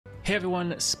Hey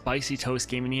everyone, Spicy Toast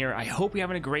Gaming here. I hope you're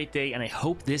having a great day and I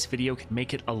hope this video can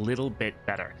make it a little bit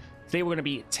better. Today we're going to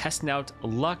be testing out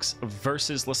Lux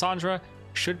versus Lissandra.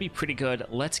 Should be pretty good.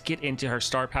 Let's get into her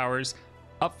star powers.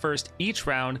 Up first, each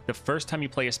round, the first time you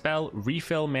play a spell,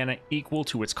 refill mana equal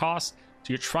to its cost. So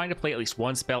you're trying to play at least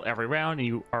one spell every round and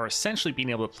you are essentially being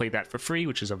able to play that for free,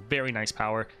 which is a very nice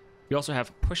power. You also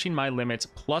have Pushing My Limits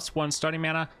 +1 starting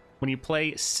mana when you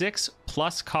play 6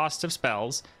 plus cost of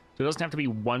spells. So it doesn't have to be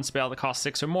one spell that costs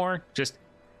 6 or more, just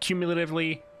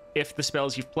cumulatively, if the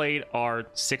spells you've played are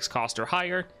 6 cost or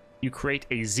higher, you create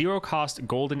a 0 cost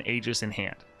Golden Aegis in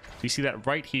hand. So you see that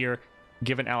right here.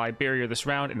 Give an ally barrier this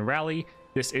round and rally.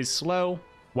 This is slow.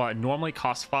 While it normally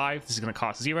costs 5, this is going to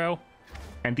cost 0.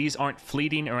 And these aren't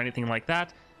fleeting or anything like that.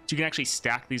 So you can actually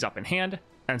stack these up in hand.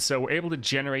 And so we're able to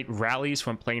generate rallies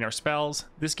from playing our spells.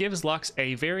 This gives Lux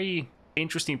a very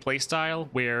interesting playstyle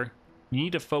where you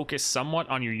need to focus somewhat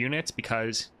on your units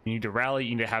because you need to rally,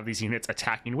 you need to have these units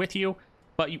attacking with you,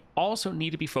 but you also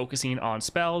need to be focusing on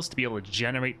spells to be able to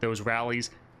generate those rallies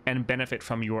and benefit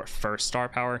from your first star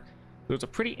power. So it's a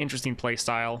pretty interesting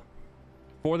playstyle.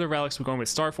 For the relics, we're going with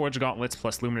Starforge Gauntlets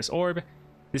plus Luminous Orb.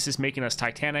 This is making us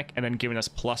Titanic and then giving us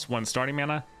 +1 starting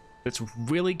mana. That's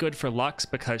really good for Lux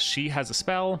because she has a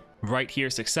spell right here,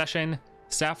 Succession.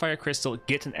 Sapphire Crystal,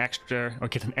 get an extra or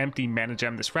get an empty mana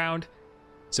gem this round.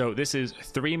 So this is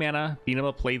 3 mana, being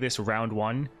able to play this round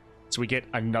 1. So we get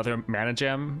another mana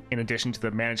gem in addition to the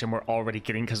mana gem we're already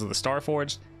getting because of the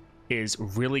Starforged is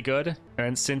really good.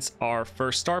 And since our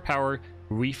first star power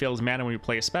refills mana when we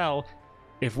play a spell,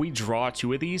 if we draw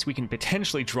 2 of these, we can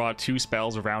potentially draw 2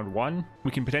 spells round 1.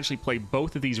 We can potentially play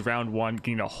both of these round 1,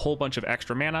 getting a whole bunch of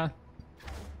extra mana.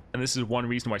 And this is one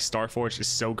reason why Starforged is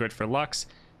so good for Lux.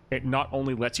 It not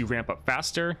only lets you ramp up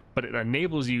faster, but it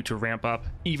enables you to ramp up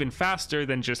even faster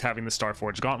than just having the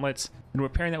Starforged Gauntlets. And we're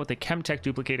pairing that with the Chemtech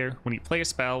Duplicator. When you play a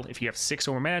spell, if you have 6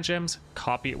 or more mana gems,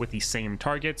 copy it with the same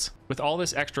targets. With all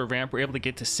this extra ramp, we're able to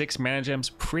get to 6 mana gems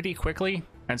pretty quickly.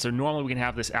 And so normally we can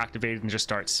have this activated and just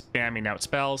start spamming out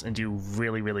spells and do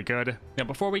really, really good. Now,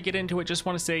 before we get into it, just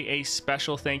want to say a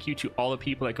special thank you to all the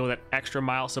people that go that extra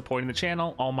mile supporting the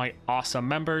channel, all my awesome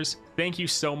members. Thank you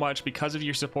so much. Because of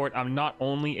your support, I'm not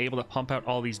only able to pump out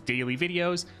all these daily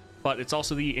videos, but it's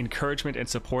also the encouragement and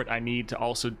support I need to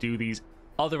also do these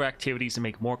other activities and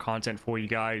make more content for you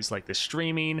guys, like the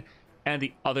streaming and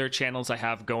the other channels I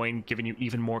have going, giving you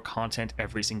even more content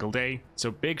every single day.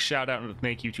 So big shout out and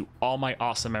thank you to all my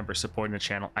awesome members supporting the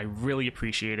channel. I really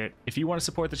appreciate it. If you want to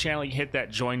support the channel, you hit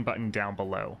that join button down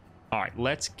below. All right,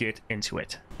 let's get into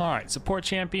it. All right, support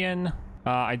champion.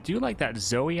 I do like that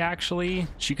Zoe, actually.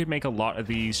 She could make a lot of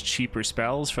these cheaper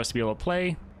spells for us to be able to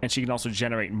play, and she can also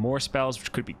generate more spells,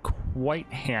 which could be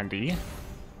quite handy.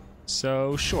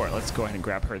 So sure, let's go ahead and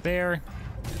grab her there.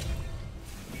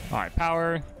 All right,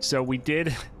 power. So we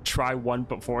did try one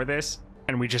before this,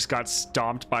 and we just got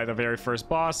stomped by the very first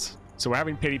boss. So we're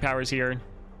having pity powers here.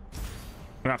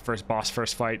 Not first boss,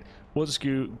 first fight. We'll just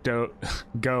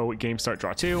go game start,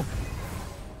 draw 2.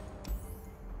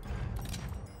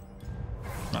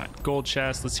 All right, gold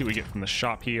chest. Let's see what we get from the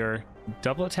shop here.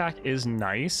 Double attack is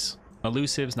nice.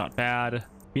 Elusive's not bad.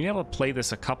 Being able to play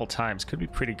this a couple times could be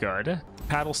pretty good.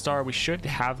 Paddle star, we should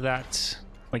have that.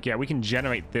 Like, yeah, we can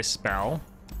generate this spell.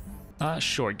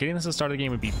 Sure, getting this at the start of the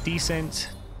game would be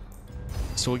decent.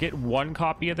 So we'll get 1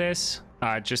 copy of this,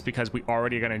 just because we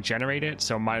already are going to generate it,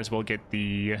 so might as well get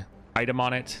the item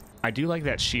on it. I do like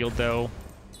that shield, though.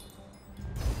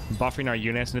 Buffering our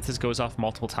units, and if this goes off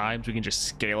multiple times, we can just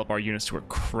scale up our units to a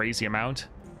crazy amount.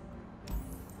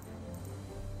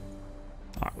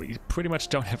 Alright, we pretty much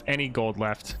don't have any gold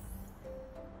left.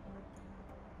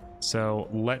 So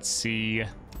let's see.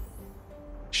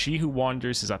 She Who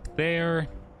Wanders is up there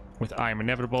with I Am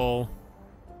Inevitable.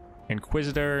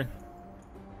 Inquisitor.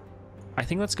 I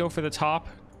think let's go for the top.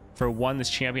 For 1, this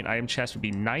champion item chest would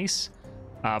be nice.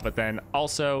 But then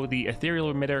also the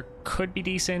ethereal emitter could be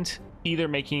decent. Either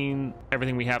making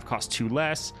everything we have cost 2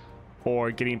 less, or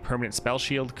getting permanent spell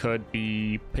shield could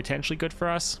be potentially good for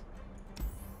us.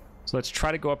 So let's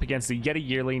try to go up against the Yeti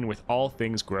Yearling with All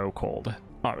Things Grow Cold.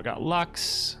 All right, we got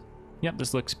Lux. Yep,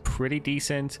 this looks pretty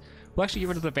decent. We'll actually get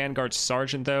rid of the Vanguard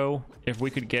Sergeant, though. If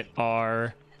we could get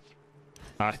our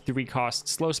 3 cost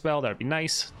slow spell, that would be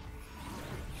nice.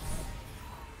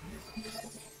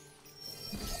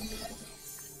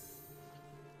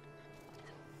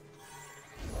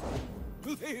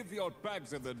 Leave your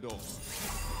bags at the door.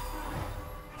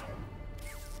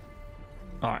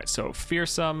 All right, so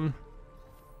fearsome.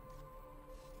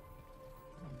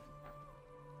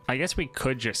 I guess we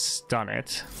could just stun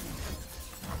it.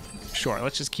 Sure,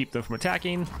 let's just keep them from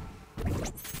attacking.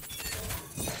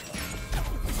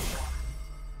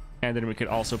 And then we could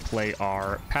also play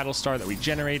our paddle star that we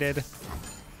generated.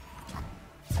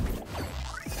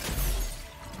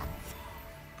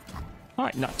 All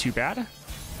right, not too bad.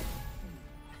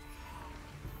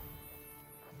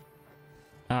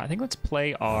 I think let's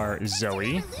play our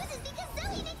Zoe.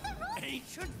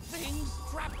 Ancient things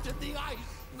trapped in the ice.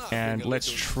 And let's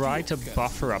try to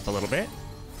buff her up a little bit.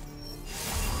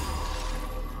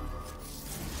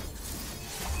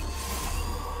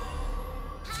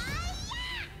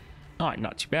 All right,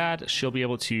 not too bad. She'll be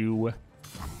able to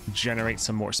generate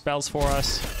some more spells for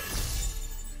us.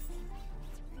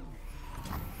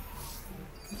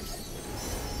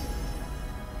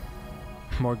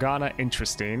 Morgana,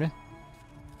 interesting.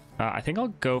 I think I'll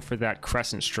go for that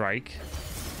Crescent Strike.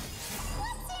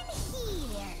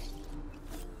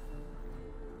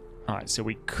 All right, so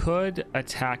we could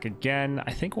attack again.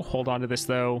 I think we'll hold on to this,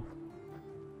 though.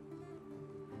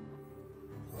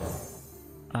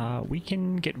 We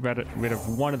can get rid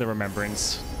of one of the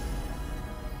Remembrance.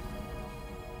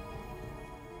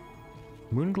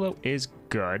 Moonglow is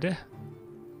good. I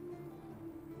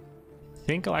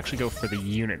think I'll actually go for the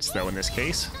units, though, in this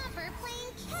case.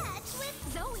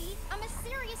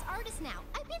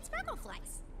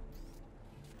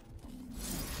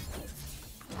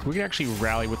 We can actually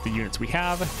rally with the units we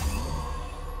have.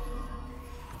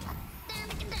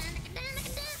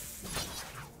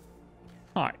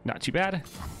 All right, not too bad.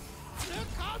 They're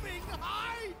coming.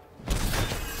 Hide.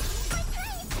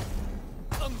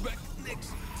 I'm back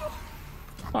next.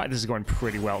 All right, this is going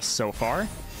pretty well so far.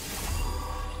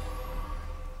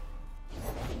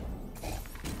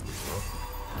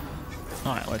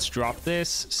 All right, let's drop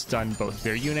this. Stun both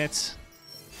their units.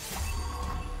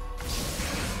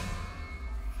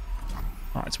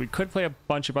 All right, so we could play a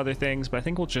bunch of other things, but I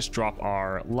think we'll just drop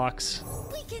our Lux.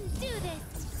 We can do this.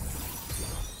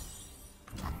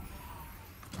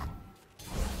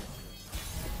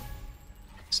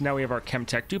 So now we have our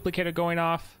Chemtech duplicator going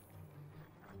off.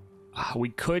 We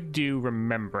could do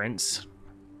Remembrance.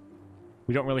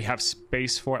 We don't really have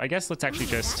space for it. I guess let's actually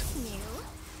just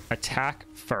attack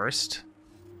first.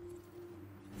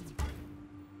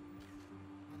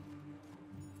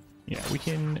 Yeah, we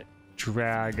can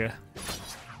drag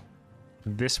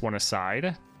this one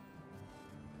aside.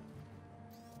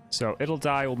 So it'll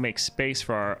die. We'll make space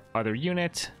for our other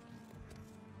unit.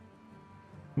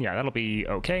 Yeah, that'll be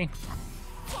okay.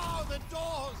 Oh, the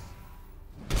doors.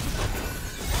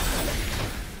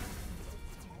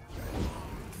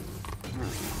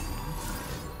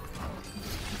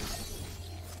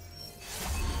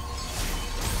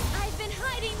 I've been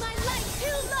hiding my light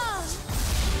too long.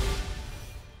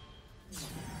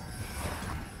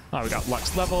 Oh, we got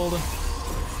Lux leveled.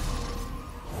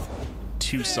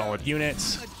 2 solid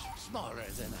units. Much smaller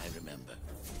than I remember.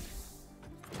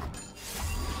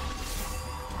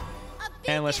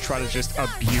 And let's try to just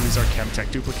abuse our Chemtech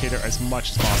duplicator as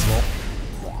much as possible.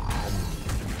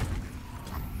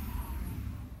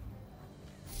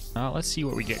 Let's see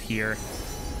what we get here.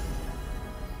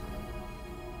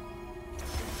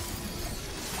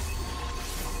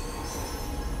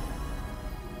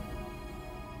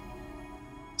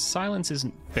 Silence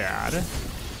isn't bad.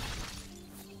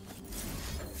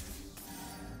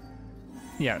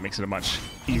 Yeah, it makes it a much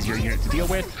easier unit to deal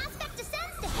with.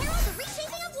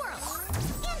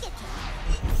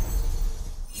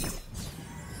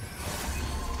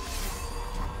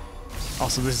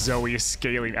 Also, this Zoe is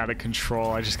scaling out of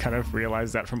control. I just kind of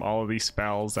realized that from all of these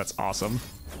spells. That's awesome.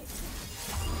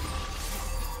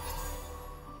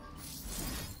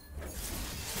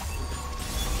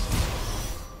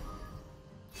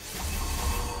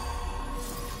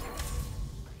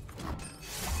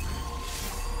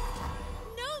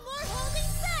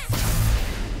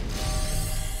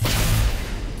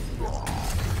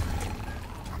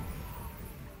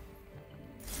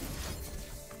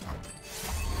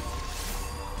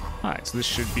 Alright, so this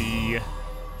should be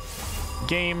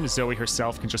game. Zoe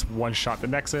herself can just one-shot the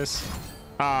Nexus.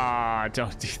 Ah,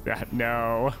 don't do that,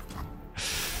 no.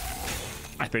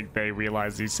 I think they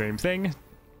realize the same thing.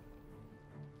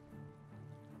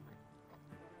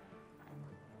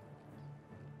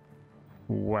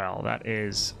 Well, that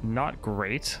is not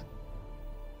great.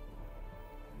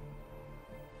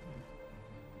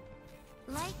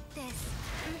 Like this.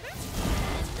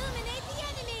 Illuminate the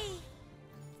enemy.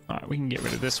 Alright, we can get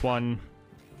rid of this one.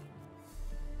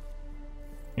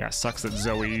 Yeah, sucks that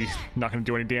Zoe not going to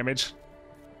do any damage.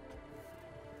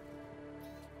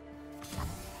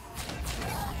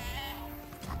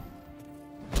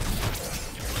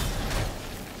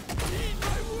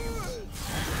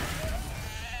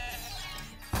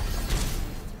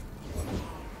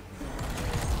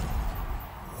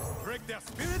 with their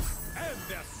spirits and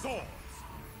their swords.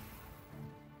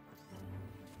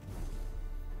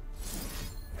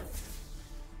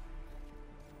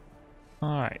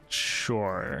 Alright,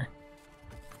 sure.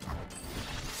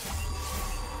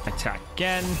 Attack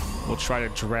again. We'll try to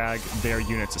drag their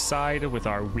units aside with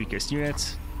our weakest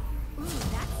units. Ooh,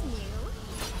 that's new.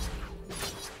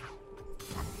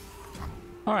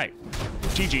 Alright,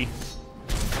 GG.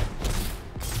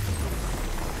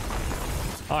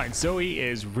 Alright, Zoe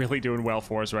is really doing well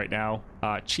for us right now.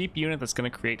 Cheap unit that's going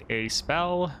to create a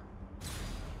spell.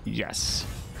 Yes.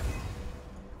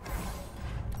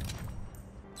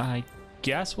 I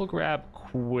guess we'll grab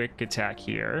quick attack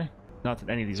here. Not that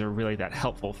any of these are really that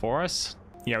helpful for us.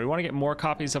 Yeah, we want to get more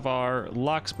copies of our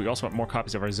Lux, but we also want more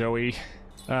copies of our Zoe.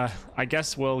 I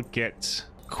guess we'll get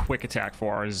quick attack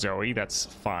for our Zoe. That's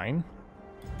fine.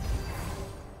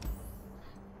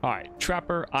 Alright,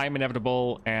 Trapper, I'm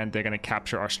inevitable, and they're going to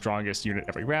capture our strongest unit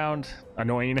every round.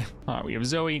 Annoying. Alright, we have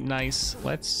Zoe. Nice.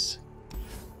 Let's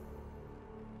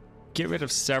get rid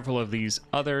of several of these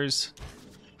others.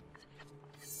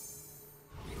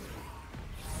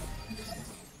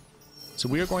 So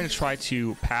we are going to try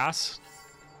to pass.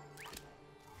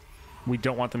 We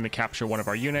don't want them to capture one of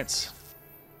our units.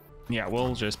 Yeah,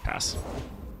 we'll just pass.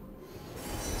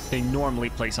 They normally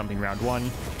play something round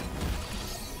one.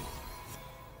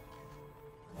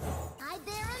 I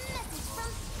bear a message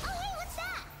from... Oh, hey, what's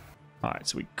that? Alright,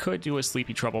 so we could do a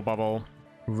Sleepy Trouble Bubble,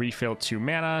 refill 2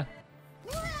 mana,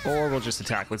 or we'll just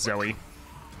attack with Zoe.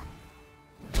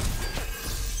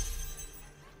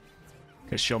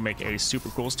 Because she'll make a super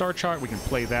cool star chart. We can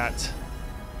play that.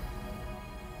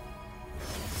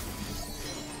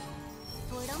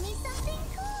 Portal me something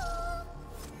cool.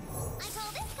 I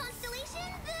call this constellation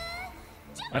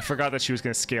the... I forgot that she was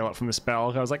going to scale up from the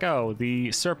spell. I was like, oh,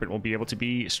 the serpent will be able to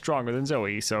be stronger than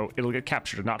Zoe, so it'll get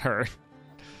captured, not her.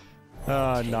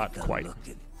 Not quite. Look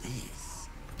at this.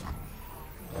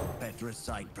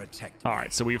 Petricite protect.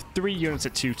 Alright, so we have 3 units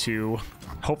at 2/2.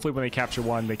 Hopefully when they capture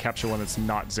one that's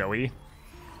not Zoe.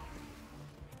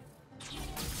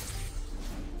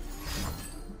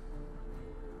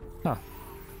 Huh.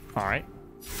 Alright.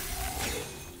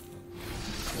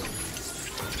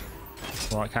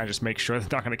 Well, I kind of just make sure they're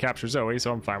not going to capture Zoe,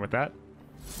 so I'm fine with that.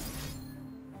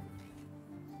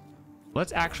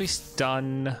 Let's actually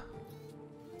stun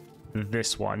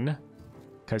this one.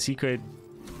 Because he could...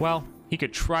 Well, he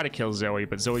could try to kill Zoe,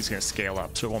 but Zoe's going to scale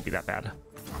up, so it won't be that bad.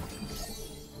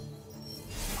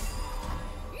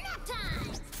 Nap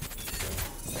time!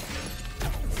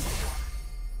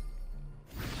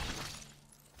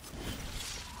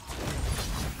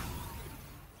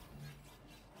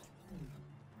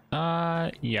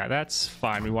 Yeah, that's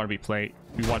fine. We want to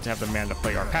have the mana to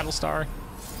play our Paddle Star.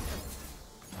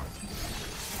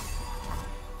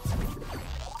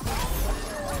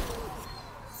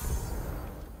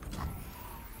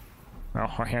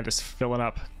 Oh, our hand is filling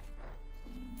up.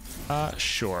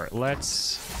 Sure.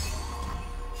 Let's...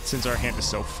 Since our hand is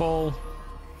so full,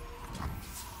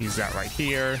 use that right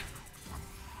here.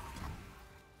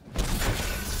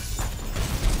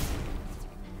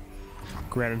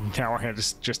 Granted, now our hand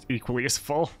is just equally as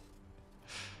full.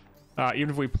 Even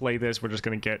if we play this, we're just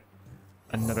going to get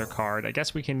another card. I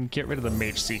guess we can get rid of the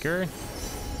Mage Seeker.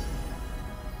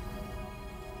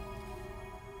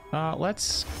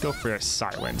 Let's go for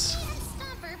Silence.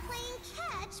 Stopper playing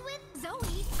catch with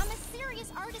Zoe. I'm a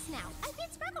serious artist now. I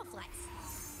beat Sparkleflex.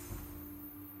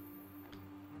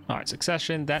 Alright,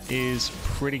 Succession. That is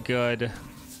pretty good.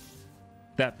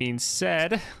 That being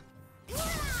said,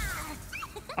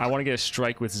 I want to get a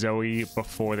strike with Zoe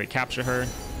before they capture her.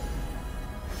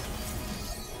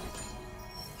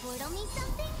 Portal me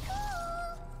something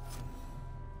cool.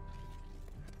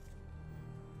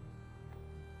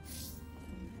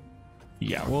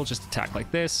 Yeah, we'll just attack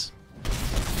like this.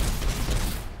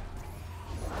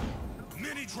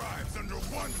 Many tribes under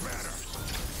one banner.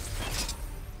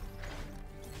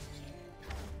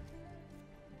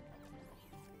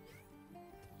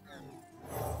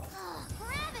 Ugh,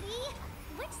 gravity.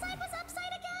 Which side was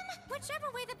upside again?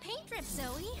 Whichever way the paint drips,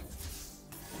 Zoe.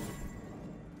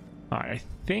 Alright, I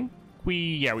think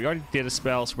we already did a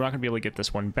spell, so we're not going to be able to get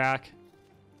this one back.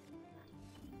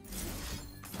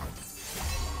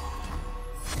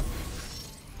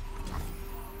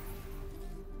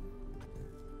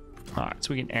 Alright,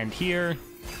 so we can end here.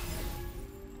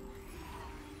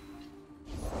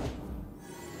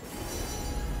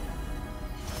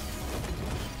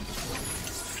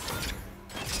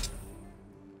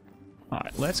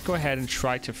 Alright, let's go ahead and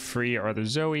try to free our other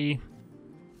Zoe.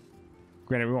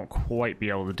 Granted, we won't quite be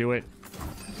able to do it.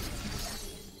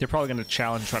 They're probably going to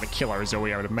challenge and try to kill our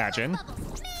Zoe, I would imagine.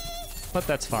 but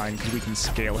that's fine because we can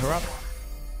scale her up.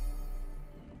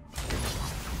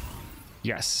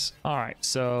 Yes. All right,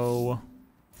 so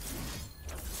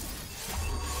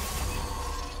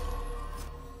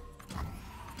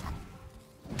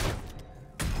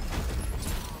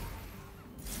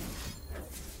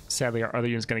sadly our other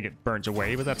unit's gonna get burned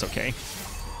away, but that's okay.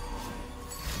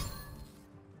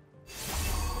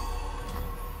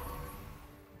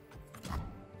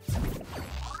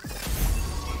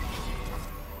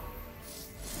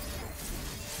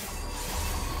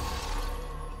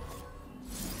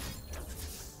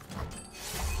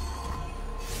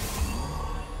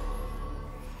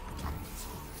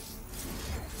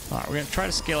 Alright, we're gonna try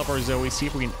to scale up our Zoe, see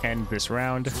if we can end this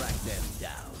round. Track them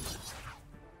down.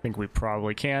 I think we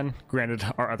probably can. Granted,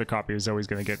 our other copy of Zoe's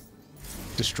gonna get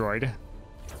destroyed.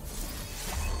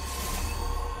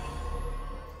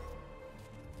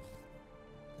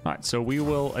 Alright, so we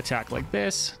will attack like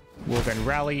this. We'll then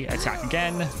rally, attack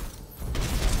again.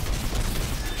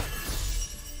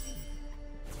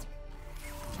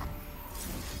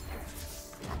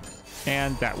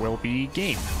 And that will be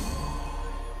game.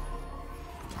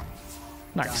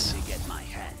 Nice. Time to get my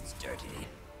hands dirty.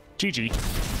 GG.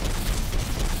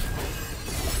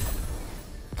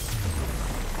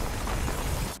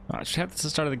 Should have this at the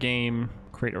start of the game.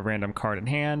 Create a random card in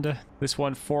hand. This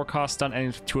one, 4 cost stun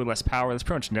and 2 or less power. That's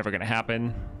pretty much never going to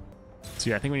happen. So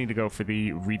yeah, I think we need to go for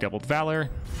the redoubled valor.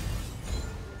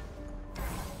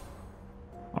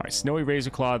 Alright, Snowy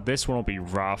Razor Claw. This one will be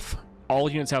rough.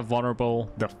 All units have vulnerable.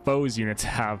 The foe's units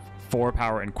have 4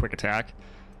 power and quick attack.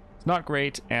 It's not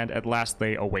great, and at last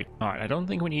they awake. Alright, I don't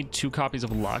think we need 2 copies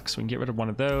of Lux. We can get rid of one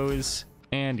of those.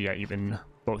 And yeah, even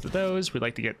both of those. We'd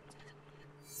like to get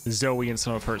Zoe and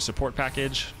some of her support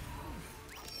package.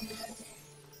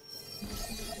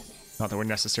 Not that we're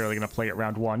necessarily going to play it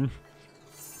round 1.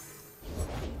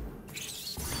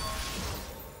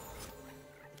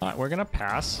 Alright, we're going to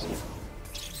pass.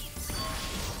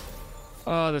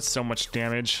 Oh, that's so much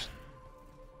damage.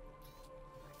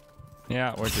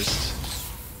 Yeah, we're just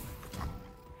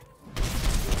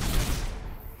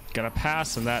gonna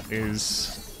pass, and that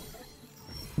is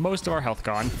most of our health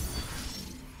gone.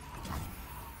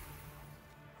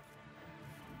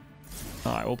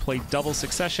 Alright, we'll play double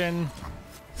succession.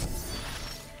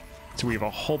 So we have a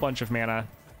whole bunch of mana.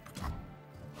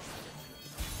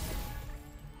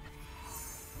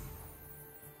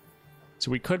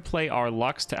 So we could play our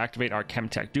Lux to activate our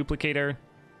Chemtech duplicator.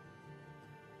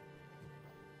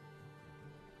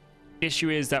 Issue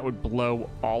is that would blow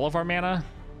all of our mana.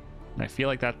 And I feel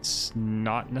like that's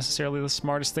not necessarily the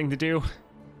smartest thing to do.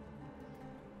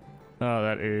 Oh,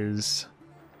 that is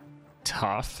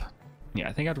tough. Yeah,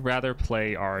 I think I'd rather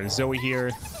play our Zoe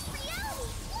here.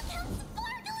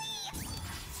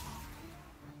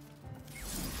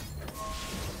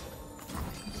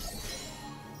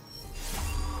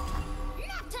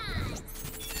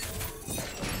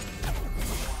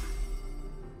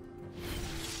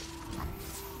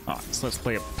 So let's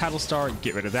play a Paddle Star and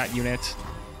get rid of that unit.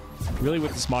 Really,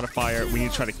 with this modifier, we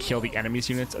need to try to kill the enemy's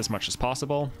units as much as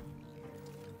possible.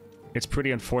 It's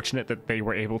pretty unfortunate that they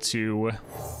were able to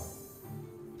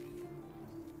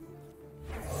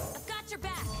I've got your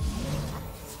back.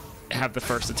 have the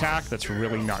first attack. That's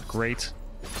really not great.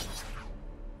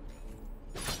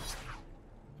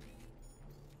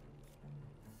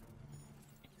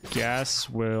 Guess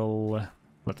we'll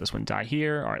let this one die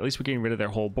here. Or at least we're getting rid of their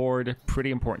whole board. Pretty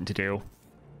important to do.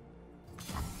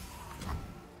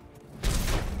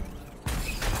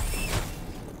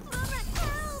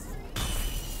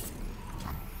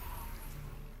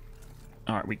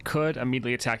 Alright, we could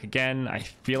immediately attack again. I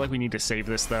feel like we need to save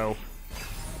this, though.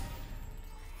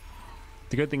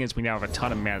 The good thing is we now have a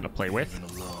ton of mana to play with.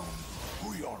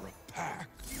 We are a pack.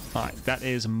 Alright, that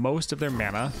is most of their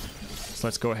mana. So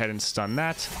let's go ahead and stun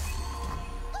that.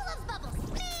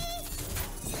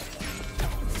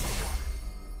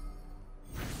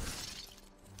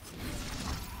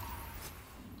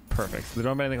 Perfect. They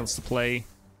don't have anything else to play.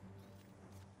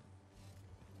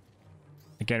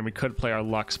 Again, we could play our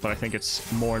Lux, but I think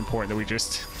it's more important that we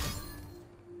just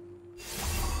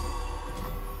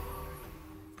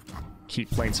keep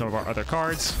playing some of our other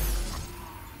cards.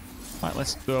 Alright,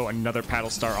 let's throw another Paddle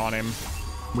Star on him.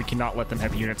 We cannot let them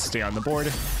have units stay on the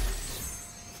board.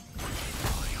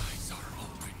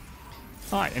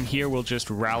 Alright, and here we'll just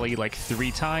rally like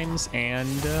 3 times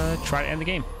and try to end the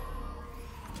game.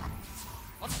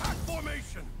 Attack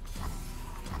formation.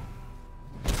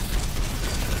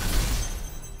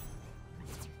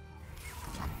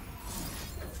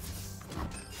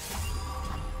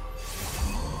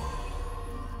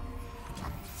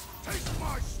 Take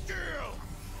my steel.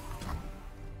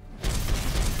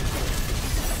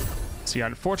 So yeah,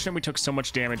 unfortunately we took so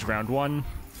much damage round 1.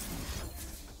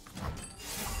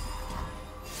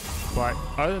 But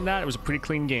other than that, it was a pretty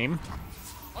clean game.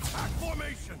 Attack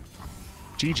formation.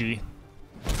 GG.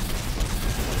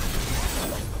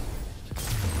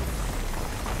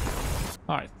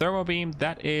 Alright, Thermo Beam,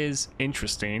 that is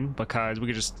interesting because we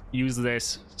could just use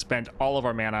this, spend all of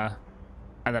our mana,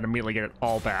 and then immediately get it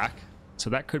all back. So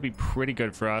that could be pretty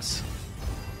good for us.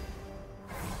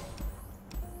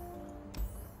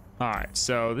 Alright,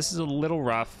 so this is a little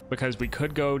rough because we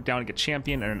could go down and get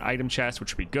champion and an item chest,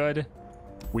 which would be good.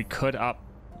 We could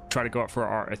try to go up for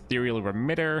our ethereal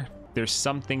remitter. There's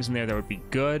some things in there that would be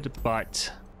good,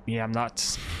 but yeah, I'm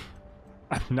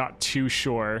not too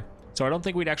sure. So I don't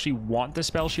think we'd actually want the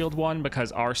spell shield one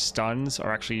because our stuns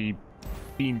are actually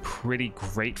being pretty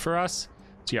great for us.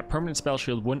 So yeah, permanent spell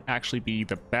shield wouldn't actually be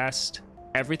the best.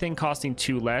 Everything costing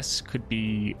 2 less could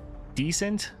be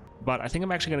decent, but I think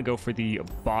I'm actually going to go for the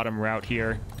bottom route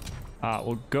here.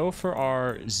 We'll go for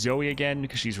our Zoe again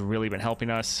because she's really been helping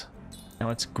us. Now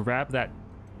let's grab that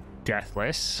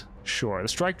Deathless. Sure, the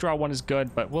strike draw one is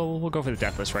good, but we'll go for the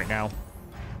Deathless right now.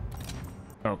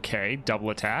 Okay,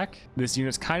 double attack. This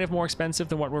unit's kind of more expensive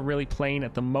than what we're really playing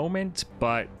at the moment,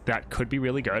 but that could be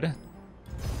really good.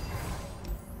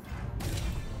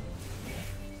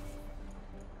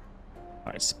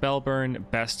 Alright, Spellburn,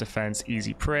 best defense,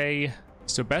 easy prey.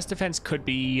 So best defense could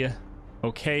be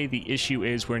okay. The issue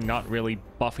is we're not really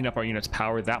buffing up our unit's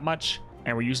power that much,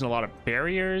 and we're using a lot of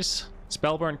barriers.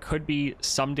 Spellburn could be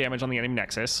some damage on the enemy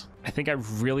nexus. I think I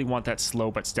really want that slow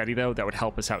but steady though. That would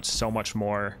help us out so much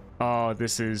more. Oh,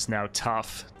 this is now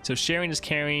tough. So sharing is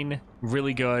carrying,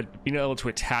 really good. Being able to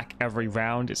attack every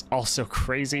round is also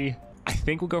crazy. I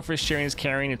think we'll go for sharing is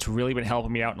carrying. It's really been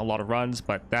helping me out in a lot of runs,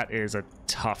 but that is a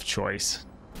tough choice.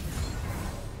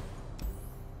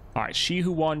 All right, She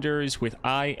Who Wanders with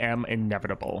I Am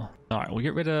Inevitable. All right, we'll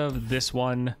get rid of this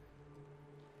one.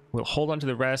 We'll hold on to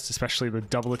the rest, especially the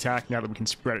double attack, now that we can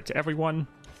spread it to everyone.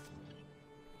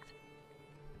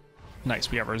 Nice,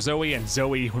 we have our Zoe, and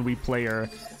Zoe, when we play her,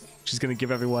 she's going to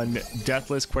give everyone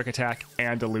Deathless, Quick Attack,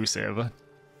 and Elusive.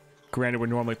 Granted, we're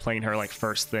normally playing her like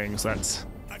first thing, so that's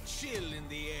A chill in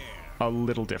the air. a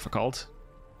little difficult.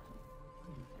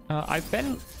 I've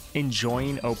been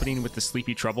enjoying opening with the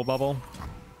Sleepy Trouble Bubble.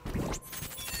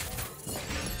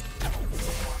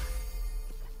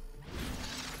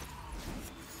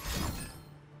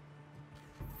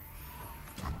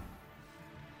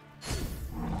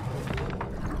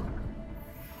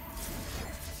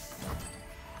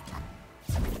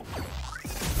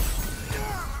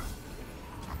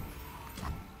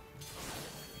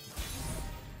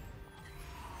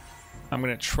 I'm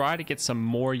going to try to get some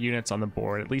more units on the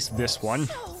board, at least this one,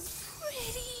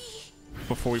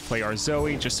 before we play our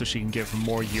Zoe, just so she can give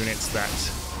more units that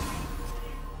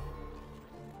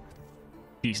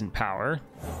decent power.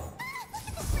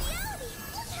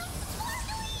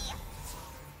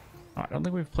 I don't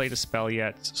think we've played a spell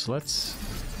yet, so let's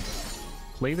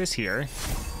play this here.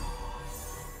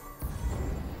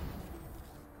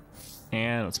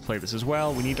 And let's play this as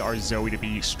well. We need our Zoe to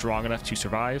be strong enough to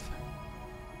survive.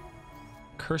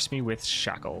 Curse me with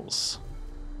shackles.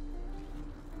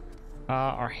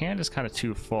 Our hand is kind of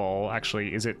too full.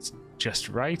 Actually, is it just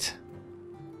right?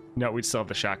 No, we'd still have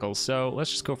the shackles. So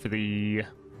let's just go for the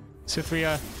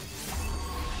Cythria.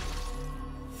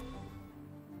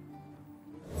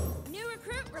 New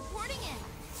recruit reporting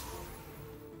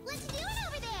in. What you doing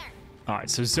over there? All right,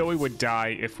 so Zoe would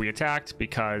die if we attacked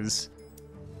because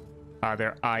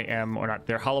they're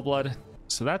they're Hollow Blood.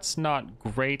 So that's not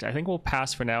great. I think we'll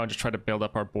pass for now and just try to build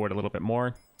up our board a little bit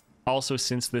more. Also,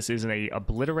 since this isn't a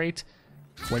obliterate,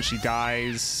 when she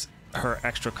dies, her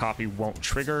extra copy won't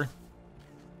trigger.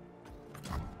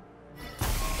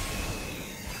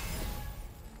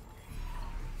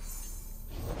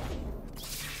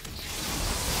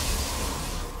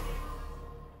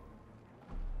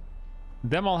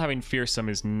 Them all having Fearsome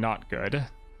is not good.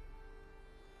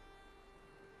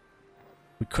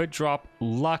 We could drop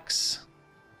Lux.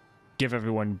 Give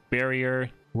everyone barrier.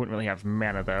 Wouldn't really have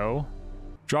mana though.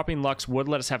 Dropping Lux would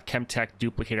let us have Chemtech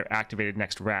Duplicator activated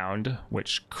next round,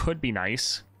 which could be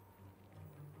nice.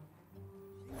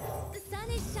 The sun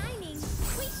is shining.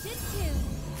 We should too.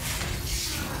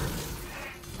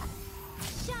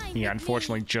 Shine Yeah, with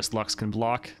unfortunately, me. just Lux can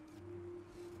block.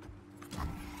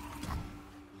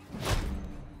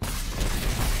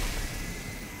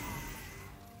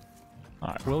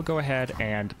 Alright, we'll go ahead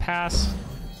and pass.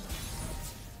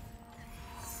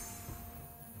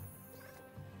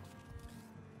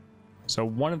 So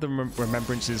one of the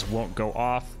remembrances won't go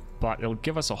off, but it'll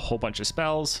give us a whole bunch of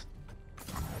spells.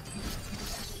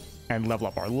 and level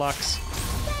up our Lux.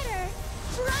 Better,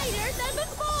 brighter than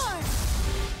before.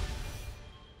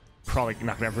 Probably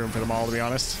not gonna have room for them all, to be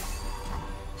honest.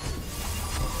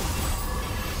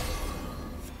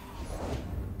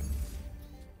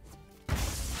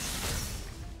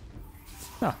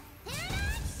 Huh.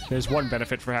 There's one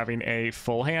benefit for having a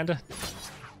full hand.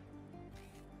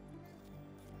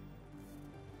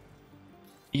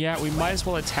 Yeah, we might as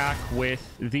well attack with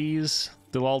these.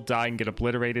 They'll all die and get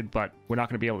obliterated, but we're not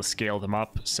going to be able to scale them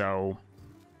up, so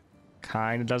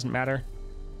kind of doesn't matter.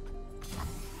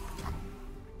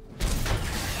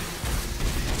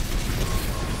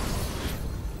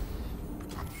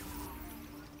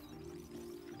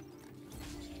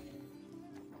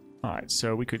 Alright,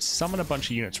 so we could summon a bunch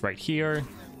of units right here.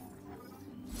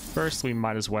 First, we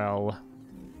might as well...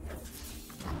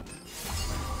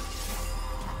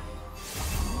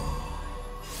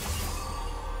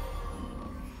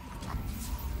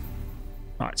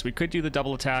 Alright, so we could do the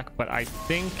double attack, but I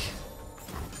think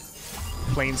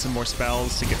playing some more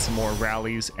spells to get some more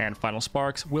rallies and final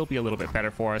sparks will be a little bit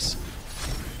better for us.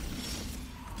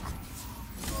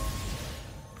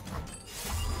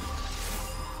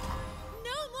 No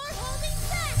more holding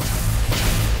back.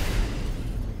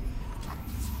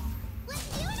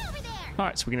 Let's do it over there.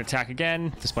 Alright, so we can attack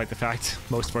again, despite the fact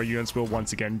most of our units will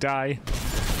once again die.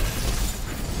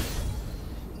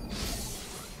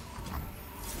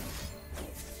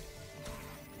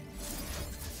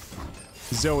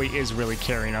 Zoe is really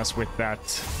carrying us with that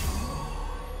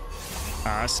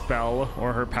spell,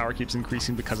 or her power keeps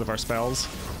increasing because of our spells.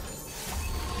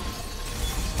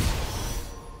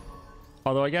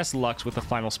 Although I guess Lux with the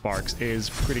final sparks is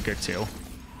pretty good too.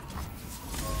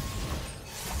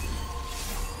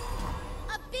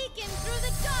 A beacon through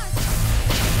the dark.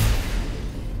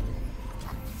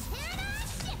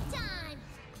 Paradise ship time.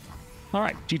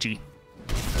 Alright, GG.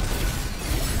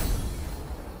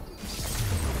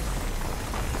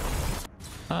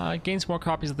 Gain some more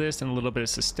copies of this and a little bit of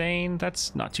sustain.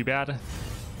 That's not too bad.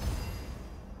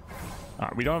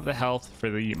 Alright, we don't have the health for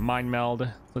the Mind Meld.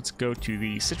 Let's go to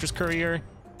the Citrus Courier.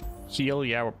 Heal,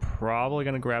 yeah, we're probably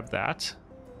going to grab that.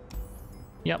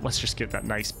 Yep, let's just get that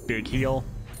nice big heal.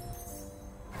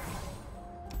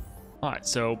 Alright,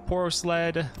 so Poro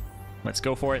Sled. Let's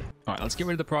go for it. Alright, let's get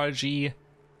rid of the Prodigy.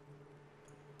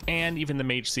 And even the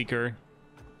Mage Seeker.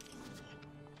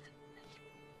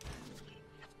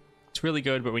 It's really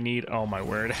good, but we need... Oh my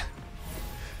word.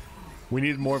 We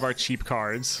need more of our cheap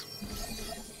cards.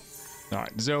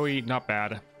 Alright, Zoe, not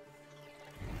bad.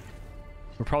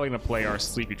 We're probably going to play our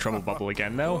Sleepy Trouble Bubble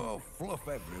again, though. Oh, fluff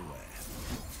everywhere.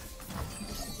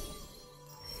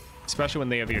 Especially when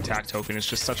they have the attack token. It's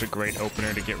just such a great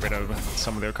opener to get rid of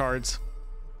some of their cards.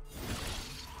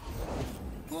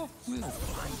 Oh, we'll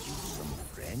find you some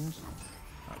friends.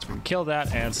 Alright, so we can kill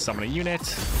that and summon a unit.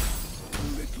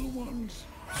 Little ones.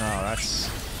 Oh, that's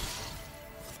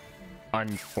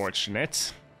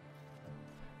unfortunate.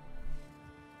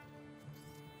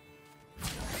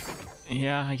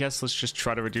 Yeah, I guess let's just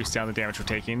try to reduce down the damage we're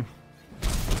taking.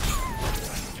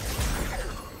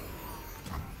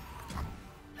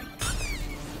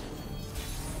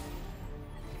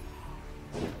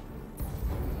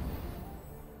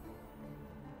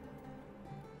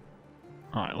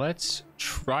 Alright, let's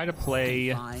try to play...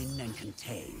 Confine and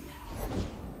contain.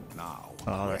 Now.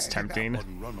 Oh, that's tempting. That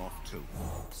one run off too.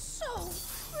 So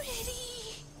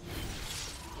pretty.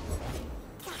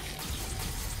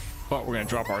 But we're going to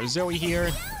drop our Zoe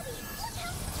here.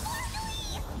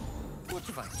 What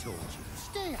have I told you?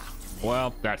 Stay out.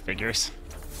 Well, that figures.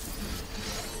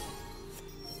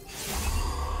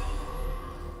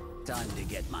 Time to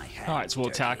get my hands Alright, so we'll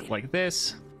dirty. attack like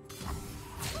this.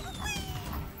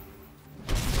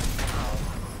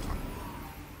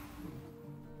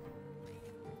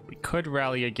 We could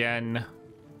rally again.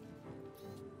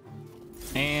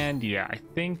 And yeah, I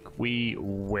think we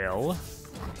will.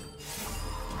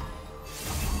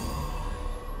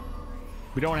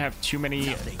 We don't have too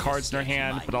many cards in our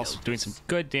hand, but also doing some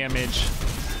good damage.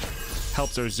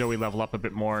 Helps our Zoe level up a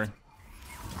bit more.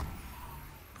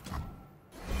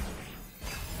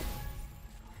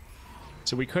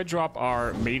 So we could drop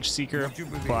our Mage Seeker, Would you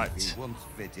believe but he once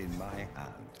fit in my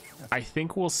hand? I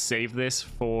think we'll save this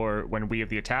for when we have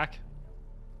the attack.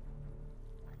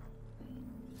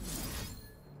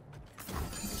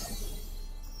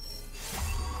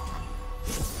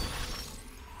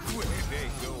 Where'd they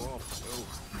go off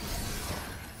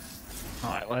to?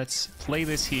 All right, let's play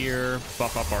this here.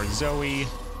 Buff up our Zoe.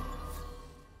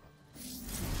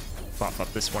 Buff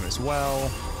up this one as well.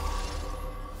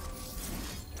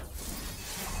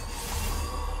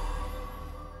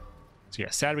 So yeah,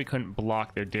 sad we couldn't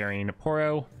block their Daring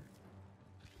Poro.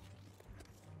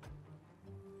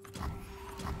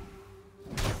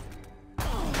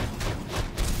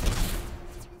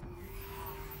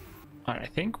 right,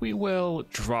 I think we will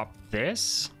drop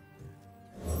this.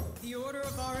 The order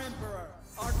of our emperor,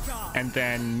 our god. And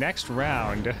then next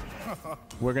round,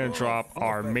 we're going to drop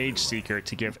our Mage Seeker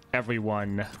to give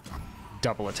everyone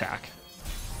double attack.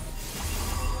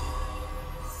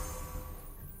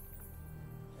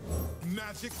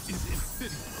 Magic is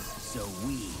insidious. So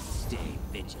we stay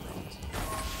vigilant.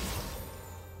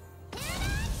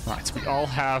 All right, so we all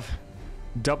have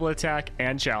double attack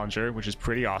and Challenger, which is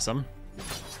pretty awesome.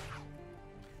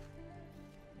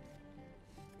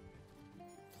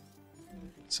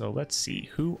 So let's see,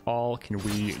 who all can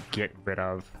we get rid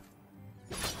of?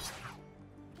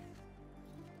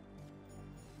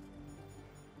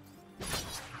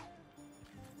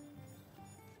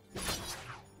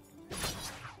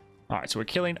 All right, so we're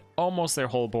killing almost their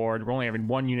whole board. We're only having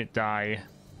 1 unit die.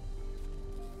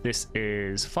 This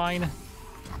is fine.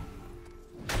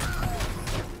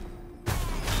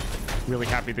 Really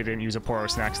happy they didn't use a Poro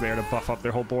Snacks there to buff up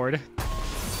their whole board.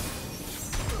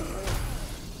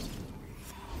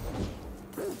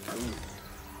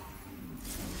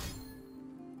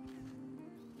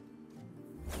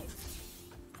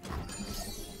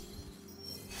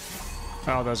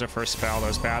 Oh, that was our first spell. That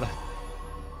was bad.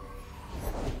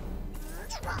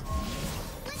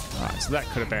 Alright, so that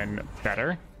could have been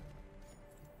better.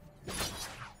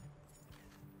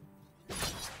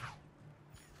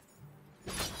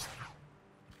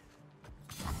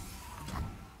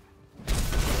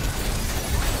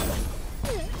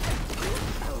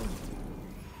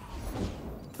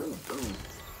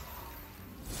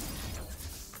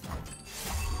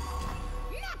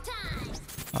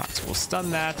 Alright, so we'll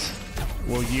stun that.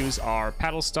 We'll use our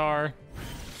Paddle Star.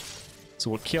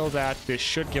 So we'll kill that. This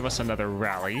should give us another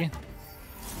rally.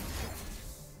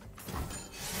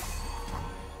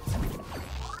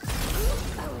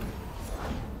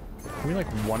 Are we like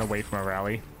 1 away from a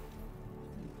rally?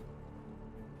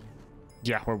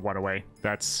 Yeah, we're 1 away.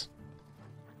 That's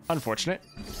unfortunate.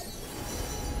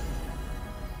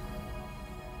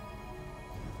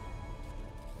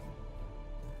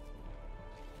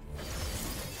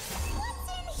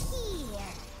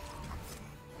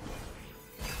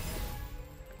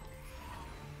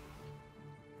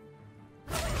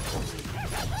 What's in here?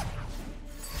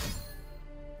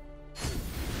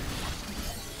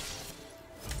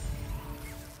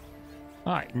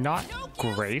 All right, not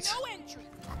great,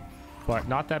 but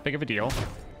not that big of a deal.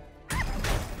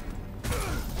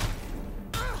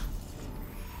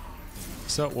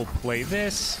 So we'll play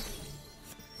this.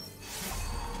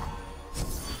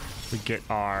 We get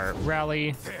our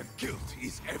rally. Their guilt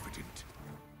is evident.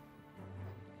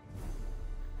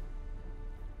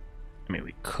 I mean,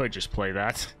 we could just play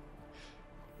that.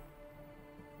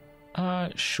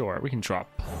 Sure, we can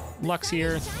drop Lux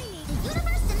here. Shiny, the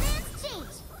universe demands change.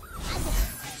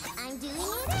 I'm doing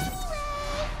it anyway.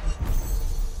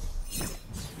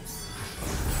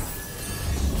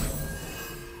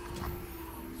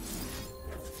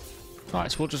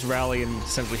 Alright, so we'll just rally and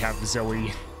essentially have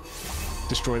Zoe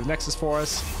destroy the Nexus for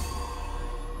us.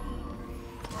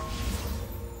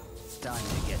 Time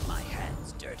to get my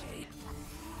hands dirty.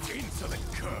 Insolent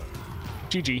cur.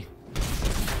 GG.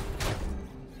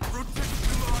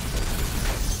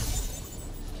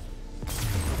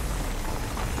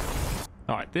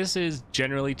 Alright, this is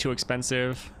generally too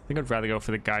expensive. I think I'd rather go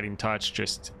for the Guiding Touch.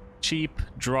 Just cheap,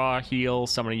 draw, heal,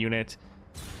 summon a unit.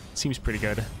 Seems pretty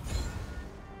good.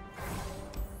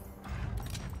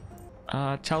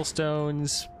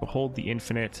 Tellstones, Behold the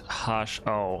Infinite, Hush.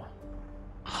 Oh,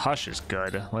 Hush is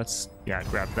good. Let's, yeah,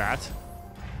 grab that.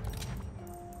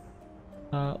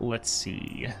 Let's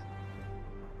see.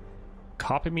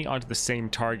 Copy me onto the same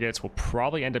targets. We'll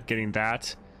probably end up getting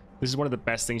that. This is one of the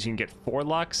best things you can get for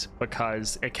Lux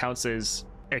because it counts as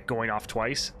it going off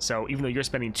twice. So even though you're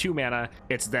spending 2 mana,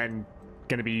 it's then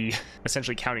going to be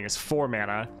essentially counting as 4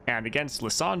 mana. And against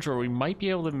Lissandra, we might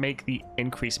be able to make the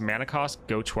increased mana cost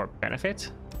go to our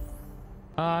benefit.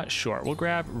 Sure. We'll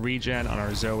grab regen on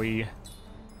our Zoe.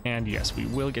 And yes, we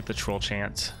will get the Troll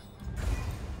Chant.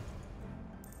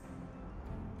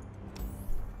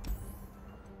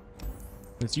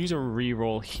 Let's use a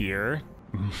reroll here.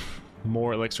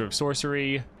 More Elixir of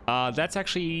Sorcery. That's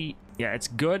actually, yeah, it's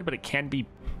good, but it can be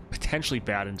potentially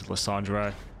bad into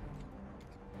Lissandra.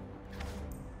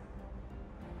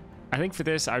 I think for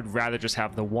this, I'd rather just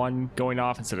have the 1 going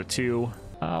off instead of 2.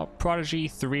 Prodigy,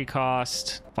 3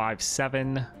 cost,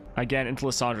 5/7. Again, into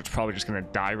Lissandra, it's probably just going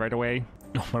to die right away.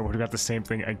 Oh my word, we got the same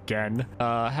thing again.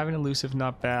 Having Elusive,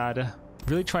 not bad.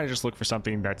 Really trying to just look for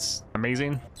something that's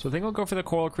amazing. So I think I'll go for the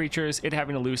Coral Creatures. It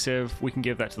having Elusive, we can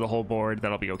give that to the whole board.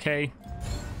 That'll be okay.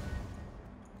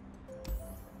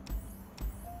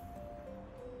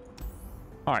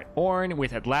 All right, Ornn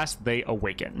with At Last They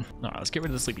Awaken. All right, let's get rid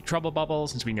of the Sleepy Trouble Bubble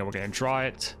since we know we're going to draw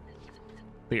it.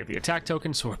 They have the attack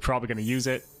token, so we're probably going to use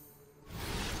it.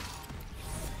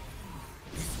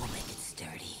 This will make it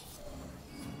sturdy.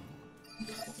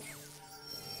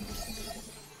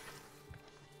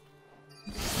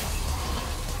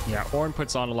 Yeah, Ornn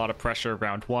puts on a lot of pressure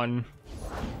round 1.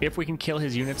 If we can kill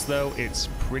his units, though, it's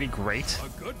pretty great. A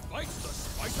good fight's the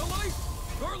spice of life.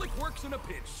 Garlic works in a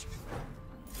pinch.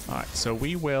 All right, so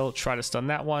we will try to stun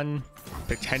that one,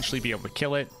 potentially be able to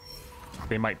kill it.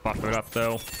 They might buff it up,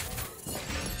 though.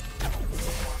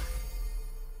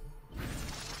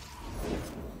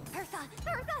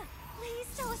 Bertha, please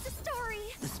tell us a story.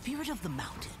 The spirit of the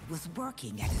mountain was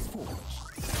working at his forge.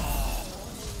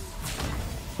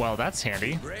 Well, that's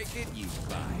handy. Break it, you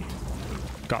buy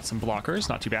it. Got some blockers,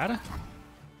 not too bad.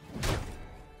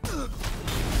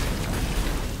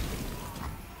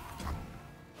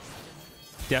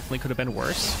 Definitely could have been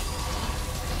worse.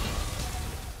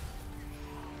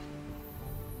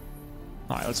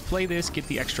 All right, let's play this, get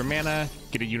the extra mana,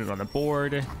 get a unit on the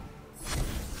board. Ever been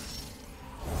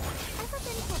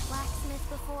to a blacksmith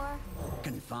before?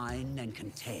 Confine and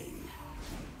contain.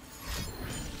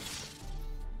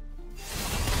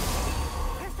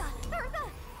 Bertha,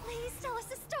 please tell us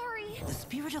a story. The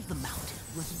spirit of the mountain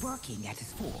was working at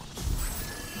his forge.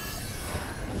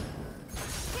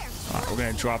 All right, we're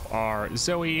gonna drop our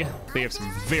Zoe. They have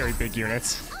some very big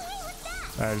units. Oh, hey, what's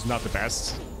that? That is not the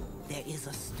best. There is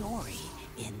a story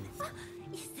in...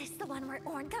 Is this the one where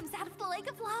Ornn comes out of the lake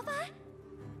of lava?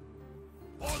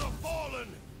 For the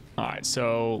fallen. All right,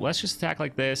 so let's just attack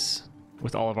like this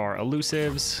with all of our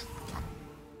elusives.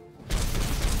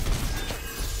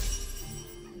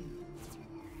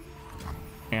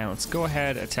 And let's go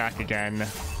ahead, attack again.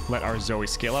 Let our Zoe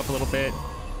scale up a little bit.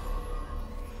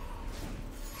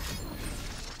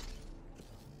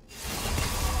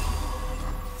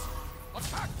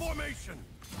 Attack formation.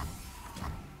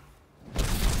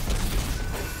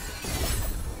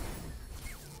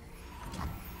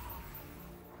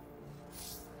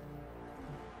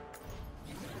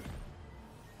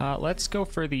 Let's go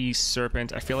for the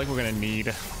Serpent. I feel like we're gonna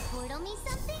need Portal me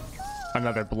something cool.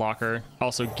 another blocker.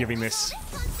 Also giving this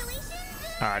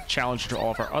challenge to all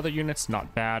of our other units,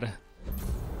 not bad.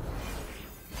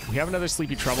 We have another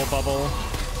Sleepy Trouble Bubble.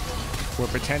 We're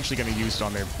potentially going to use it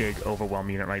on their big Overwhelm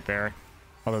unit right there.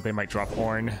 Although they might drop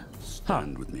Ornn.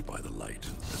 Stand with me by the light,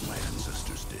 as my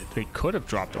ancestors did. They could have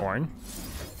dropped Ornn.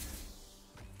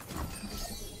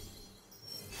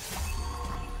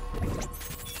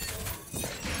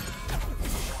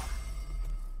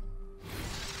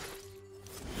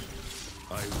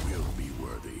 I will be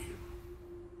worthy.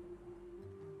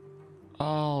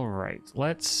 All right,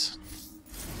 let's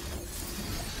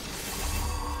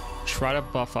try to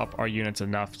buff up our units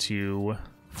enough to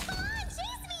Come on, chase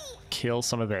me. kill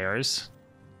some of theirs.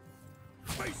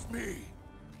 Face me.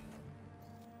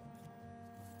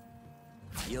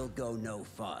 You'll go no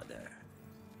farther.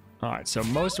 All right, so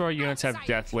most of our units have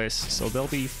Deathless, so they'll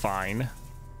be fine.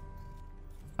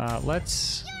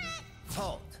 Let's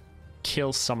Halt.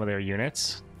 kill some of their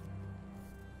units.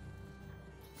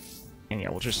 And yeah,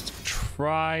 we'll just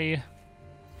try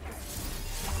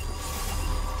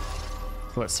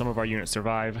to let some of our units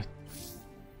survive.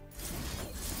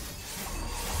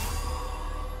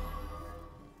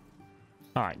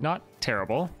 All right, not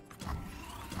terrible.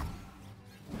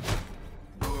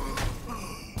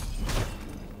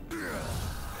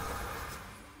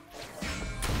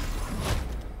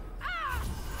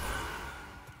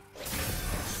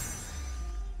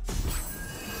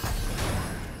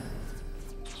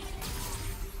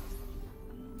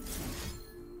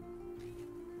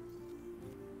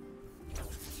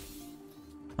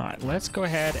 All right, let's go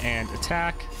ahead and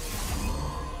attack.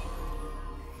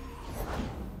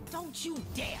 Don't you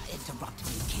dare interrupt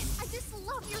me, kid. I just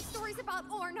love your stories about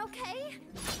Ornn, okay?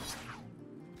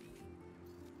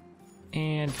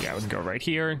 And yeah, we can go right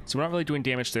here. So we're not really doing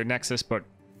damage to their Nexus, but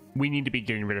we need to be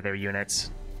getting rid of their units.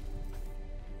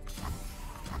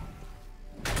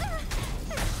 They're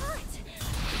hot.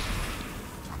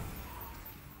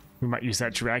 We might use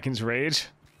that Dragon's Rage.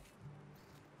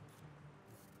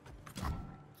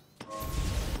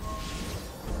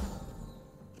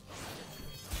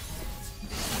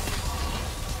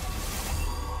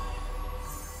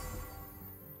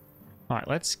 All right,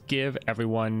 let's give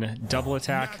everyone double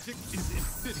attack. Magic is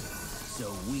insidious. So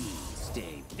we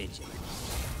stay vigilant.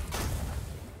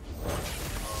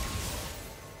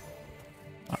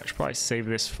 I should probably save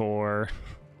this for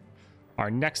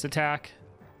our next attack.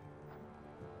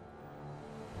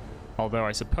 Although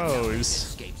I suppose...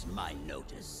 Escapes my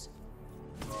notice.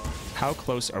 How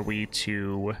close are we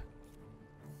to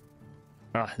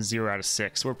 0 out of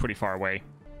 6? We're pretty far away.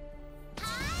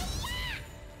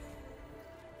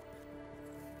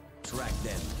 Track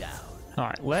them down. All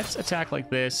right, let's attack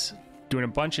like this, doing a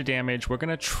bunch of damage. We're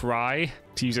gonna try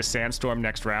to use a sandstorm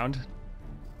next round.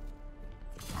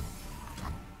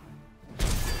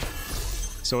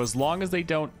 So as long as they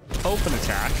don't open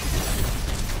attack,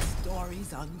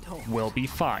 Stories untold. we'll be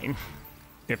fine.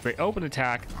 If they open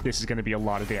attack, this is gonna be a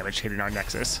lot of damage hitting our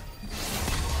Nexus.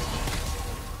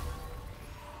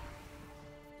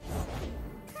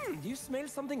 Do you smell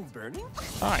something burning?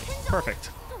 All right,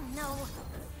 perfect. Oh no.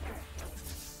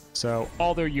 So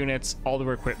all their units, all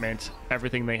their equipment,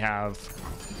 everything they have,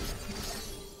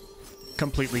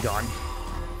 completely gone.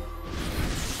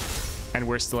 And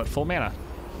we're still at full mana.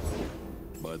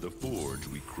 By the forge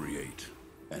we create,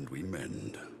 and we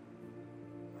mend.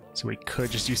 So we could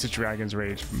just use the Dragon's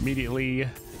Rage immediately.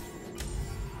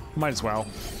 Might as well.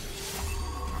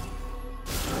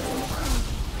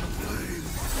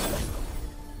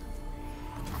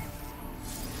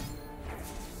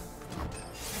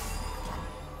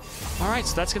 All right,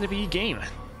 so that's going to be game.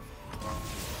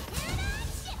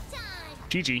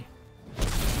 GG.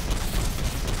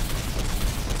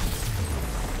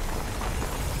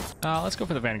 Let's go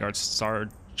for the Vanguard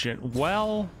Sergeant.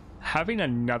 Well, having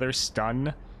another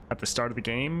stun at the start of the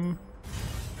game,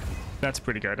 that's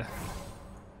pretty good.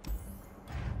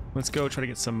 Let's go try to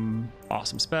get some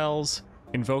awesome spells.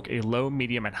 Invoke a low,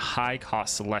 medium, and high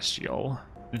cost Celestial.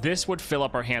 This would fill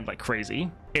up our hand like crazy.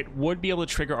 It would be able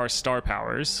to trigger our star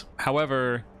powers.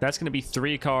 However, that's going to be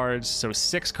 3 cards, so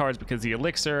 6 cards because of the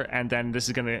elixir, and then this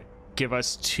is going to give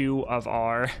us 2 of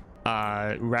our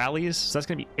rallies. So that's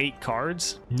going to be 8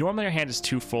 cards. Normally our hand is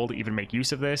too full to even make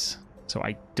use of this, so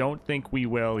I don't think we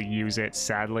will use it,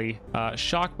 sadly.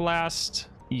 Shock Blast.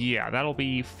 Yeah, that'll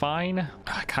be fine.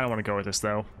 I kind of want to go with this,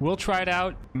 though. We'll try it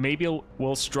out. Maybe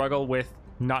we'll struggle with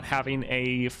not having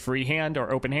a free hand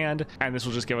or open hand, and this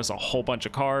will just give us a whole bunch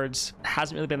of cards.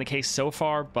 Hasn't really been the case so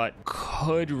far, but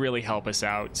could really help us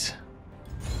out.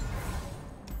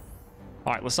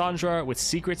 All right, Lissandra with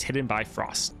Secrets Hidden by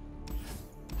Frost.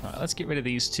 All right, let's get rid of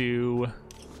these 2.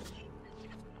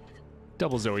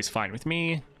 Double Zoe's fine with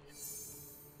me.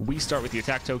 We start with the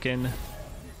attack token.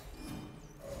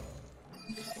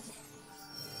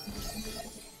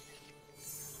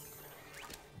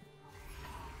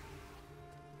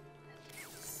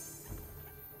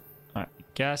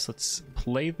 Guess let's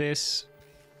play this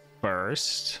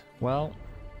first. Well,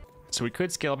 so we could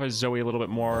scale up our Zoe a little bit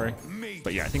more,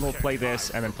 but yeah, I think we'll play this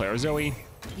and then play our Zoe.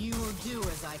 You will do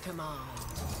as I command.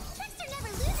 Trickster never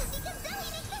loses because Zoe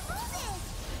makes the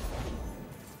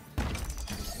rules.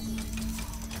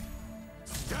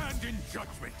 Stand in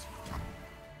judgment.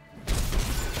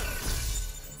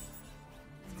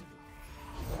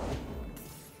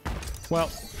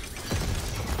 Well,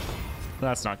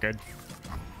 that's not good.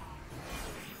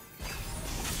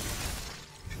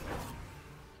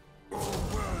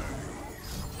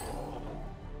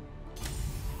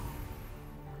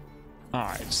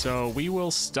 Alright, so we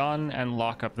will stun and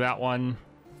lock up that one.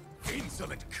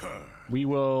 Insolent cur. We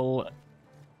will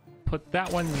put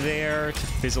that one there to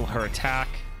fizzle her attack.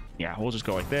 Yeah, we'll just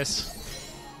go like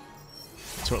this.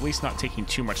 So at least not taking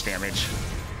too much damage.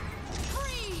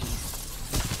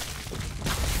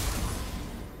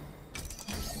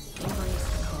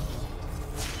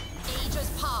 Ages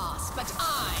pass, but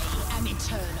I am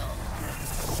eternal.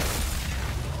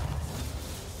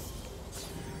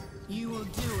 You will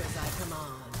do as I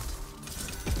command.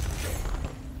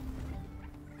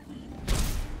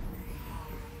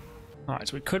 Alright,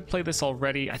 so we could play this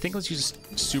already. I think let's use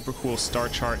a super cool star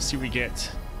chart, see what we get.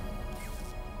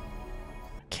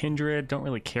 Kindred, don't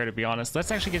really care to be honest. Let's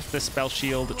actually get the spell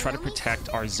shield to try to protect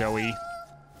our Zoe.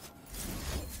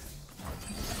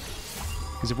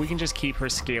 Because if we can just keep her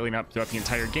scaling up throughout the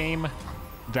entire game,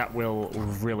 that will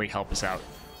really help us out.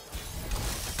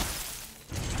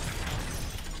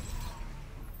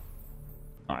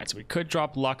 Alright, so we could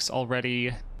drop Lux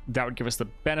already. That would give us the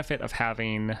benefit of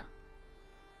having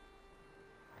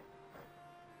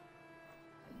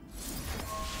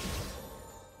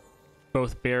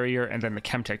both Barrier and then the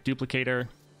Chemtech Duplicator.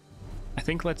 I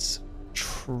think let's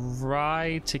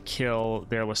try to kill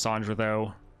their Lissandra,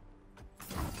 though.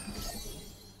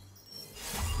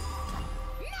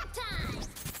 Nap time.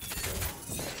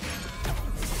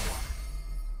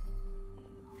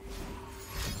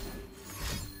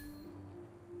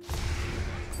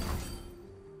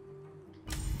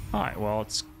 Alright, well,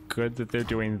 it's good that they're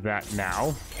doing that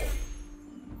now.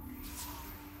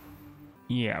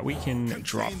 Yeah, we can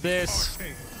drop this.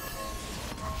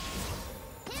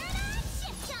 Paradigm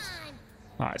shift time.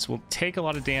 All right, so we'll take a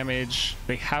lot of damage.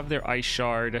 They have their ice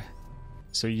shard.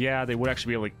 So yeah, they would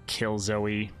actually be able to kill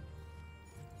Zoe.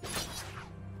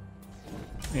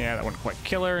 Yeah, that wouldn't quite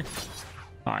kill her.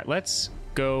 All right, let's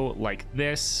go like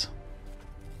this.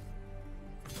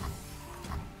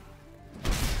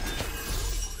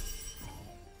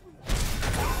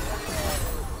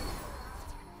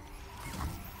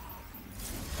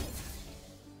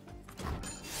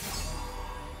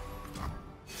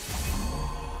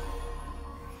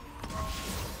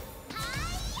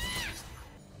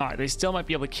 All right, they still might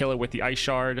be able to kill her with the ice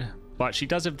shard, but she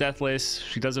does have deathless.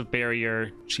 She does have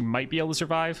barrier. She might be able to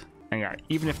survive. And yeah,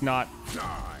 even if not.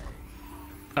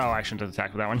 Oh, I shouldn't have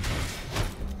attacked with that one.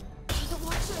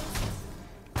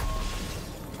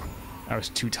 I was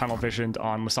too tunnel visioned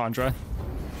on Lissandra.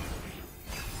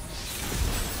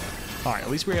 All right, at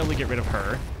least we were able to get rid of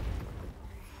her.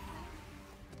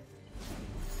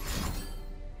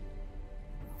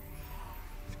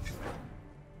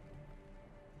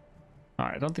 All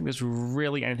right, I don't think there's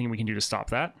really anything we can do to stop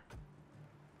that.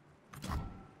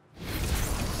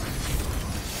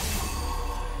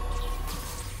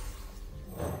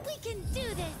 We can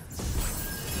do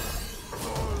this.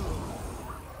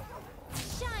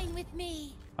 Shine with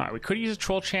me. All right, we could use a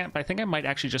troll chant, but I think I might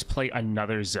actually just play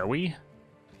another Zoe.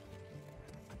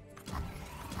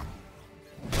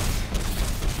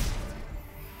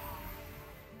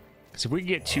 Because if we could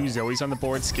get 2 Zoes on the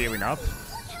board scaling up,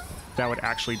 that would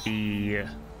actually be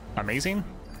amazing.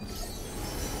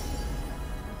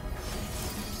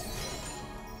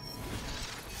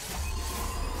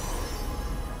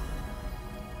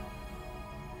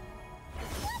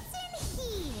 What's in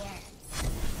here?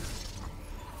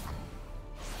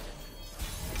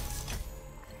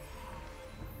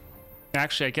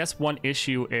 Actually, I guess one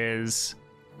issue is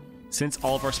since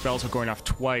all of our spells are going off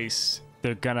twice,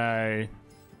 they're gonna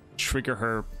trigger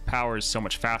her powers so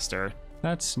much faster.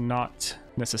 That's not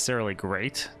necessarily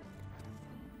great.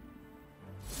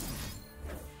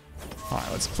 All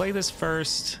right, let's play this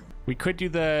first. We could do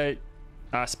the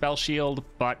spell shield,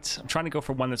 but I'm trying to go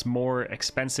for one that's more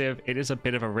expensive. It is a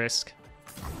bit of a risk.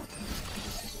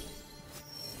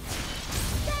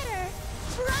 Better,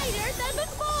 brighter than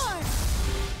before.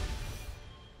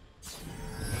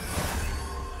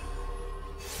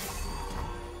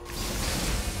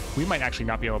 We might actually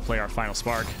not be able to play our final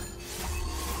spark.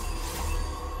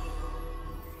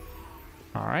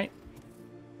 All right.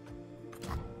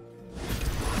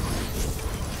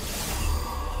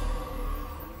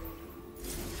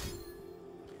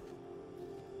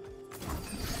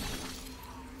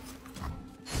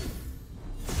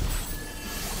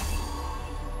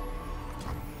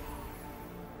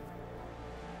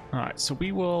 All right, so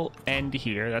we will end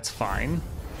here. That's fine.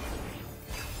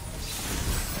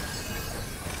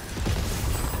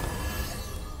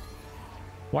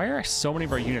 Why are so many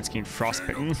of our units getting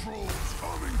frostbitten?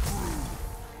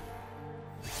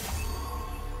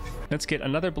 Let's get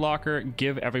another blocker,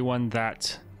 give everyone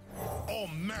that All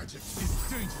magic is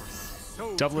dangerous.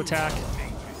 So double attack.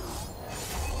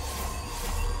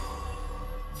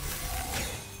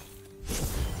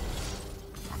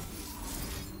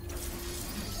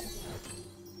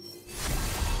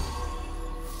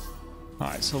 All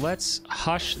right, so let's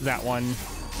hush that one.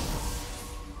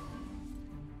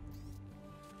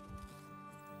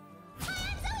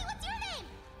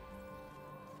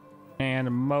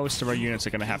 And most of our units are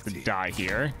going to have to die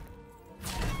here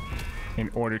in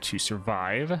order to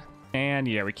survive. And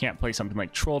yeah, we can't play something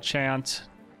like Troll Chant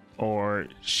or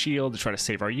Shield to try to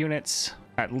save our units.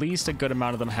 At least a good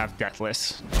amount of them have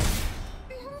Deathless.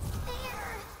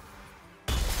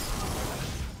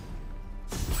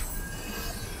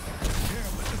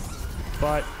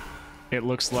 But it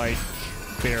looks like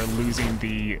they're losing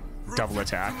the double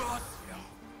attack,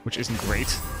 which isn't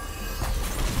great.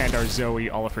 And our Zoe,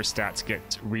 all of her stats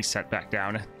get reset back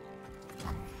down.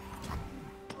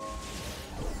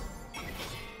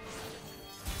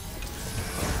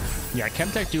 Yeah,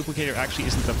 Chemtech Duplicator actually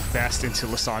isn't the best into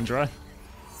Lissandra.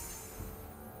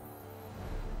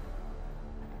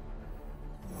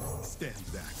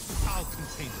 stand back. I'll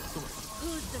contain the threat.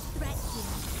 Who's the threat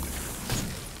here?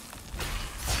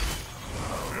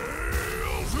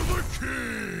 Hail to the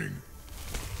king!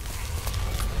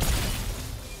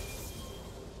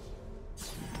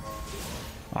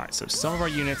 Alright, so some of our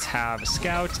units have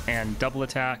Scout and double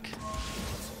attack.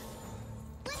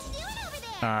 What's doing over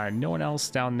there? No one else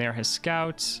down there has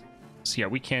Scout. So yeah,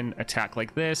 we can attack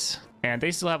like this. And they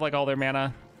still have like all their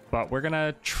mana. But we're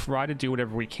gonna try to do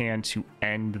whatever we can to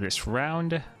end this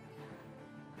round.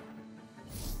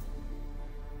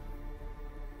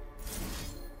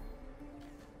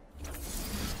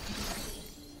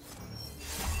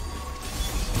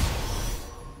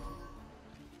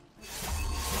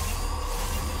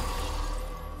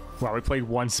 Wow, we played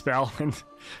one spell and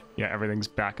yeah, everything's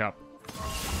back up.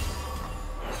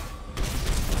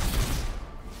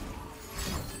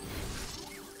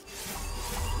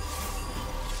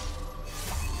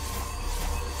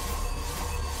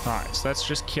 Alright, so that's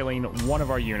just killing one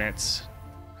of our units,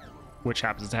 which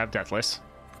happens to have Deathless.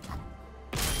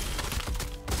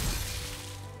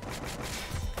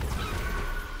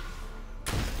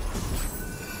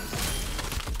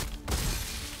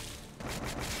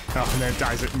 Oh, and then it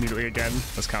dies immediately again.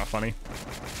 That's kind of funny.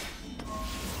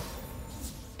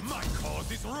 My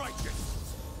cause is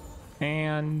righteous.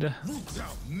 And Roots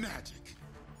out magic.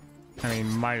 I mean,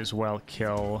 might as well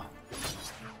kill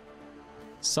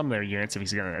some of their units if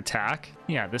he's going to attack.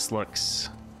 Yeah, this looks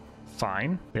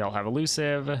fine. They all have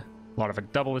elusive, a lot of a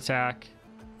double attack.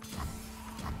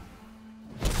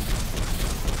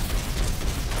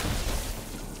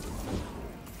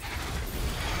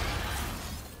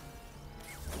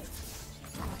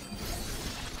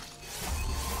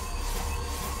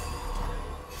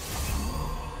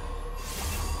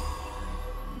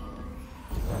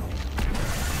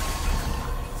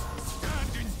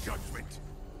 Stand in judgment.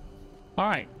 All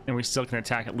right, and we still can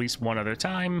attack at least one other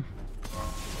time.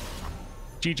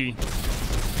 GG.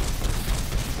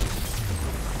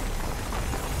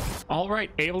 All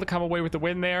right, able to come away with the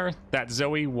win there. That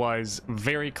Zoe was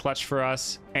very clutch for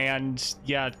us. And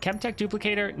yeah, Chemtech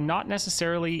Duplicator, not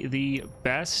necessarily the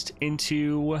best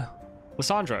into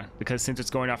Lissandra, because since it's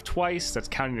going off twice, that's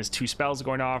counting as 2 spells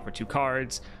going off or 2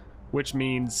 cards, which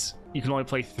means you can only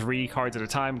play 3 cards at a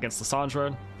time against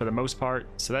Lissandra for the most part.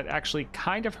 So that actually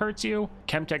kind of hurts you.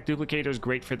 Chemtech Duplicator is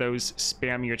great for those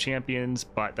spammier champions,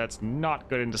 but that's not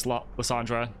good into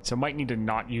Lissandra. So might need to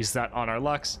not use that on our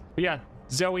Lux. But yeah,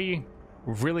 Zoe,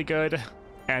 really good.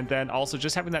 And then also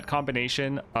just having that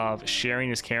combination of sharing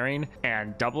is caring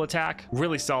and double attack,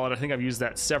 really solid. I think I've used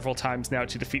that several times now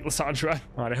to defeat Lissandra.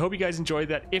 All right, I hope you guys enjoyed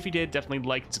that. If you did, definitely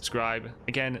like and subscribe.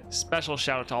 Again, special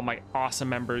shout out to all my awesome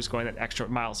members going that extra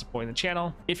mile supporting the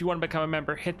channel. If you want to become a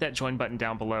member, hit that join button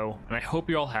down below. And I hope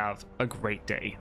you all have a great day.